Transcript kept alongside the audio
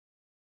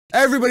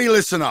Everybody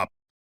listen up.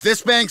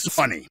 This bank's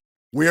funny.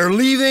 We're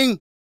leaving.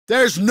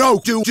 There's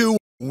no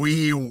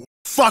we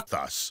fucked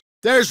us.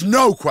 There's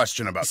no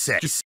question about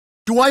sex.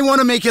 Do I want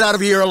to make it out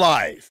of here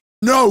alive?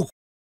 No.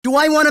 Do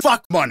I want to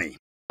fuck money?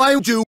 I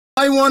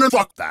want to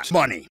fuck that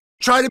money.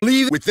 Try to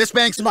leave with this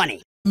bank's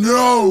money.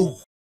 No.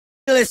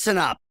 Listen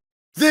up.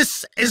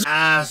 This is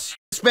ass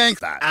spank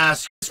that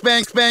ass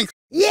spank.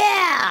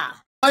 Yeah!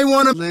 I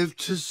want to live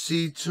to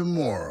see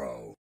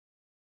tomorrow.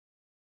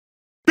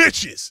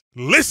 Bitches,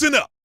 listen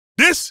up.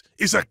 This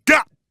is a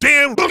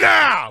goddamn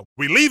lookout.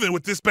 We leaving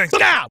with this bank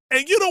lookout.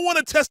 And you don't want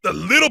to test the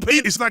little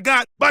piece I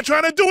got by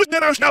trying to do it.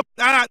 Then I'll shout.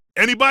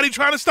 Anybody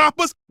trying to stop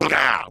us?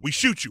 Lookout. We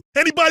shoot you.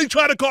 Anybody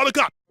trying to call the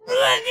cop?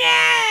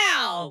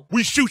 Lookout!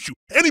 We shoot you.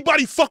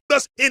 Anybody fucked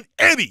us in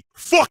any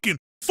fucking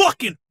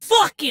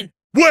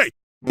way?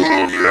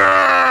 Lookout!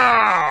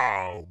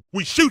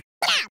 We shoot.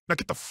 Now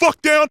get the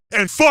fuck down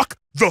and fuck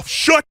the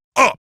shut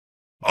up.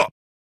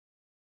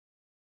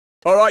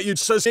 All right, you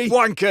sussy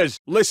wankers,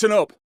 listen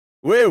up.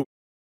 We're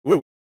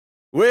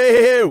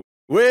here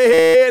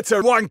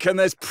to wank, and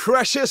there's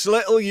precious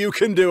little you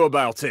can do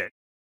about it.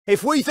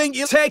 If we think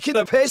you're taking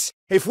a piss,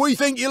 if we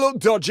think you look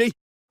dodgy,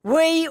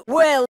 we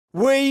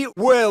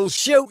will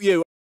shoot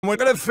you, and we're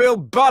gonna feel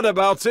bad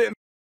about it.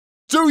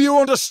 Do you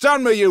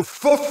understand me, you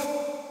fuck?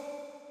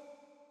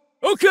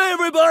 Okay,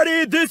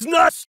 everybody, this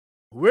nuts.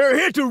 We're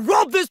here to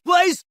rob this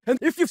place, and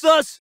if you're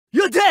sus,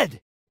 you're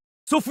dead.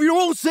 So for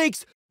your own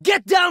sakes,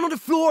 get down on the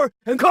floor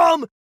and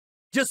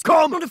just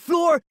calm on the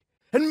floor,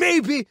 and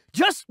maybe,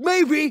 just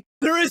maybe,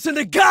 there isn't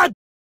a god.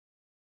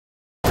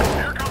 Shoot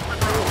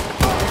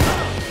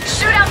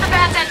out the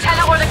band's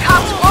antenna or the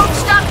cops won't